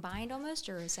brownie combined almost,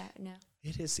 or is that no?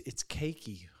 It is. It's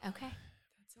cakey. Okay.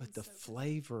 But the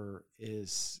flavor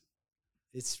is,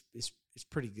 it's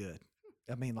pretty good.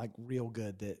 Like real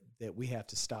good that we have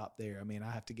to stop there.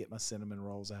 I have to get my cinnamon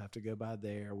rolls. I have to go by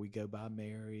there. We go by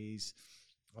Mary's.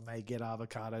 I may get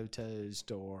avocado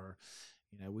toast, or,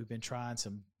 we've been trying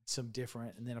some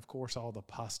different, and then of course all the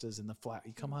pastas and the flower.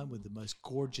 You come home with the most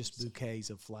gorgeous bouquets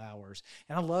of flowers,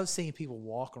 and I love seeing people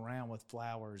walk around with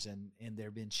flowers and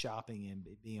they've been shopping and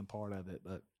being part of it.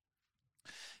 But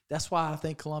that's why I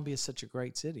think Columbia is such a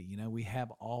great city. We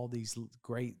have all these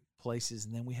great places,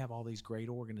 and then we have all these great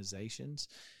organizations.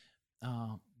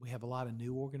 We have a lot of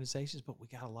new organizations, but we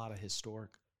got a lot of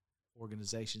historic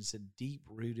organizations that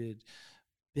deep-rooted,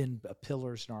 been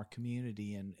pillars in our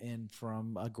community. And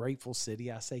from a grateful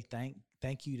city, I say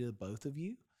thank you to both of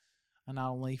you, and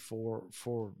not only for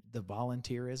the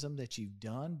volunteerism that you've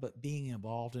done, but being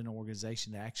involved in an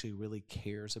organization that actually really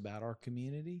cares about our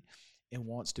community and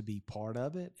wants to be part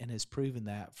of it, and has proven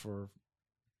that for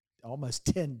almost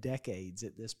 10 decades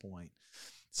at this point.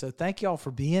 So thank y'all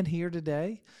for being here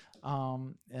today.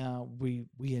 We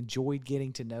enjoyed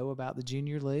getting to know about the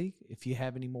Junior League. If you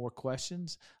have any more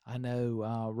questions, I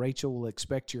know Rachel will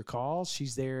expect your calls.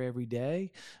 She's there every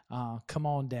day. Come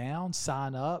on down,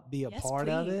 sign up, be a part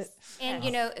of it. And,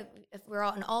 if we're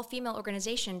an all-female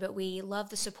organization, but we love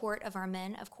the support of our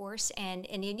men, of course. And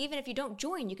even if you don't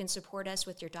join, you can support us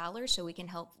with your dollars so we can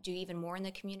help do even more in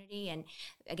the community. And,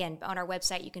 again, on our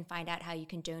website, you can find out how you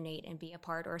can donate and be a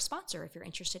part or a sponsor if you're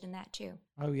interested in that, too.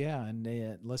 Oh, yeah,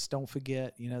 and let's don't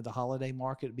forget, the holiday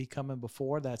market will be coming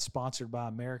before. That's sponsored by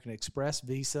American Express,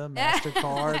 Visa,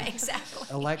 MasterCard, exactly.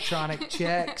 electronic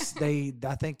checks. I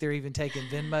think they're even taking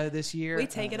Venmo this year. We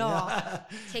take it all.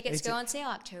 Tickets go on sale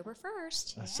October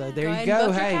 1st. Yeah. So there you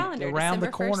go. Hey, around December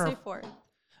the corner.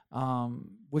 1st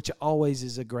Which always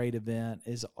is a great event.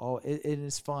 It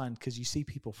is fun because you see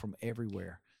people from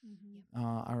everywhere.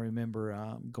 I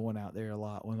remember going out there a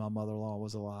lot when my mother-in-law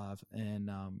was alive, and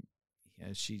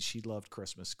she loved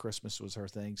Christmas. Christmas was her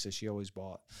thing, so she always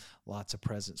bought lots of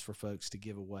presents for folks to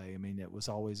give away. I mean, it was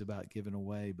always about giving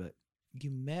away, but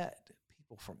you met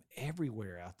people from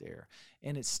everywhere out there,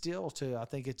 and it's still I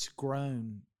think it's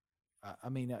grown. I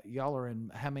mean, y'all are in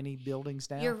how many buildings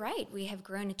now? You're right. We have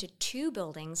grown into 2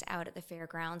 buildings out at the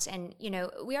fairgrounds. And,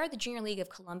 we are the Junior League of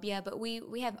Columbia, but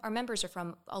we have our members are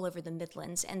from all over the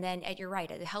Midlands. And then you're right,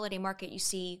 at the holiday market, you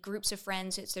see groups of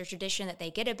friends. It's their tradition that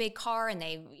they get a big car and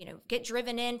they, get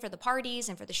driven in for the parties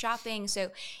and for the shopping.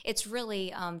 So it's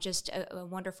really just a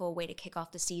wonderful way to kick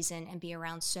off the season and be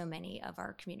around so many of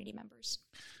our community members.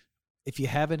 If you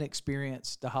haven't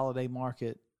experienced the holiday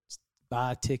market,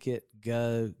 buy a ticket,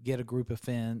 go, get a group of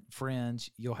friends.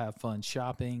 You'll have fun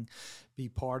shopping, be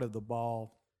part of the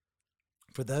ball.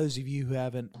 For those of you who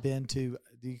haven't been to,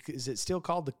 is it still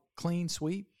called the Clean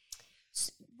Sweep?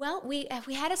 Well, we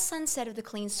had a sunset of the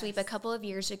Clean Sweep a couple of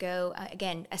years ago.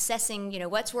 Again, assessing,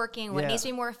 what's working, what needs to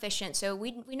be more efficient. So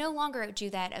we no longer do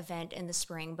that event in the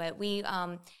spring, but we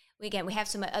have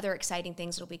some other exciting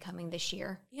things that will be coming this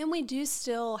year. And we do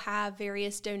still have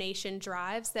various donation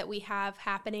drives that we have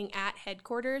happening at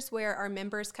headquarters where our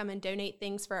members come and donate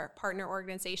things for our partner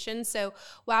organizations. So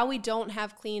while we don't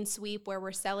have Clean Sweep where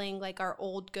we're selling like our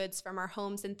old goods from our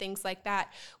homes and things like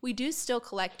that, we do still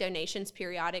collect donations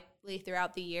periodically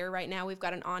throughout the year. Right now, we've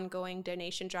got an ongoing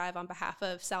donation drive on behalf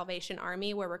of Salvation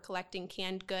Army where we're collecting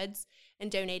canned goods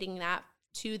and donating that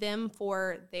to them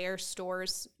for their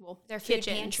stores, their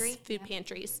kitchens, food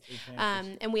pantries.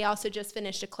 And we also just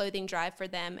finished a clothing drive for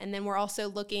them. And then we're also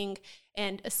looking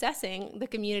and assessing the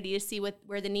community to see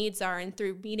where the needs are. And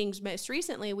through meetings most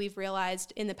recently, we've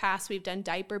realized in the past we've done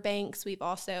diaper banks. We've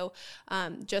also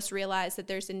just realized that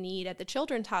there's a need at the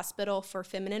Children's Hospital for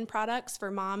feminine products for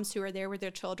moms who are there with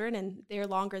their children and they're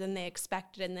longer than they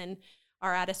expected and then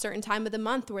are at a certain time of the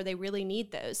month where they really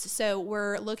need those. So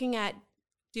we're looking at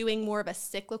doing more of a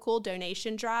cyclical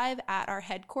donation drive at our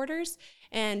headquarters.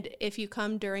 And if you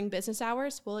come during business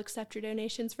hours, we'll accept your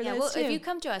donations for those too. If you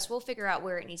come to us, we'll figure out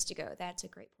where it needs to go. That's a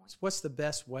great point. What's the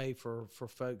best way for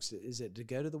folks? Is it to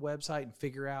go to the website and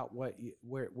figure out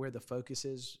where the focus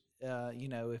is?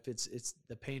 If it's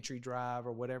the pantry drive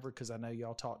or whatever, because I know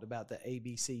y'all talked about the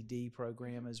ABCD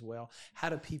program as well. How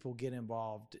do people get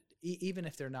involved, even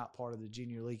if they're not part of the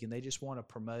Junior League and they just want to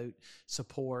promote,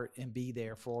 support, and be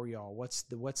there for y'all? What's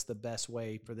the best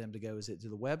way for them to go? Is it to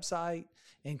the website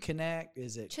and connect?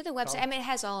 Is it to the website? It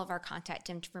has all of our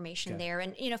contact information there,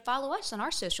 and follow us on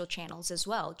our social channels as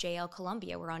well. JL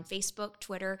Columbia. We're on Facebook,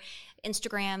 Twitter,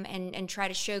 Instagram, and try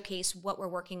to showcase what we're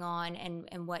working on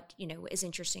and what is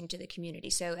interesting to the community.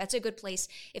 So that's a good place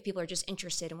if people are just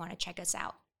interested and want to check us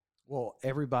out. Well,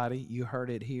 everybody, you heard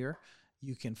it here.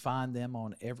 You can find them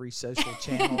on every social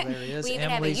channel there is.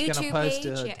 Emily's going to post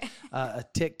a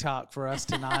TikTok for us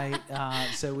tonight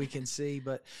so we can see.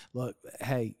 But look,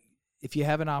 hey, if you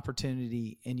have an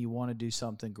opportunity and you want to do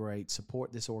something great,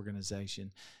 support this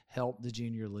organization. Help the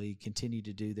Junior League continue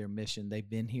to do their mission. They've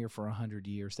been here for 100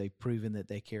 years. They've proven that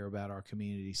they care about our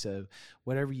community. So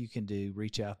whatever you can do,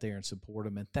 reach out there and support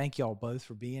them. And thank y'all both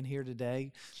for being here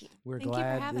today. We're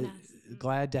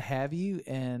glad to have you.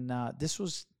 And this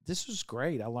was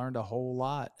great. I learned a whole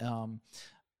lot. I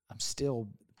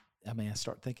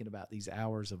start thinking about these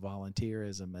hours of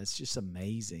volunteerism. It's just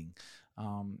amazing.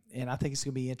 And I think it's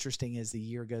going to be interesting as the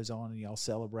year goes on and y'all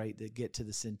celebrate, get to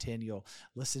the centennial,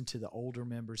 listen to the older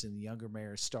members and the younger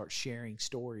members start sharing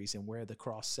stories and where the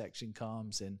cross section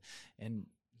comes and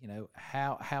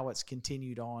how it's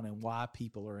continued on and why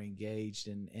people are engaged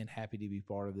and happy to be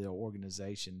part of the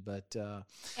organization. But the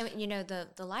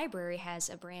library has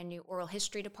a brand new oral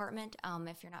history department,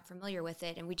 if you're not familiar with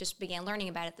it, and we just began learning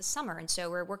about it this summer. And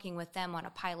so we're working with them on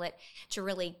a pilot to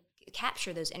really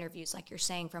capture those interviews, like you're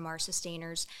saying, from our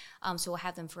sustainers. So we'll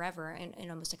have them forever in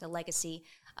almost like a legacy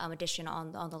edition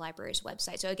on the library's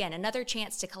website. So again, another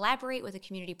chance to collaborate with a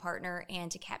community partner and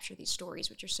to capture these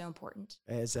stories, which are so important.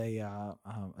 As a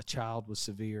child with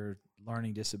severe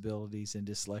learning disabilities and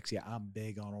dyslexia, I'm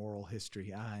big on oral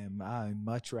history. I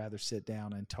much rather sit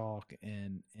down and talk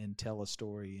and tell a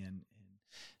story and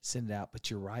send it out. But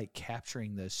you're right,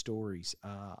 capturing those stories.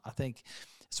 I think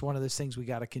it's one of those things we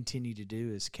got to continue to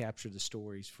do is capture the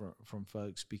stories from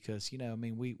folks because, you know, I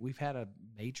mean, we've had a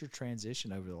major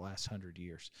transition over the last 100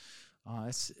 years.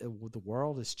 The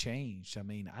world has changed. I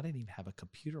mean, I didn't even have a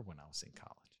computer when I was in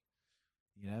college,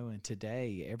 you know, and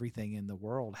today everything in the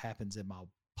world happens in my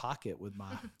pocket with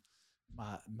my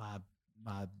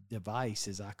my device,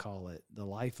 as I call it, the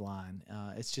lifeline.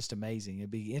 It's just amazing. It'd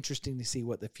be interesting to see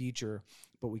what the future,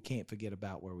 but we can't forget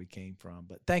about where we came from.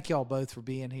 But thank y'all both for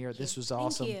being here. This was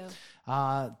awesome. Thank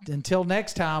you. Until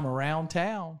next time, around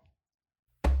town.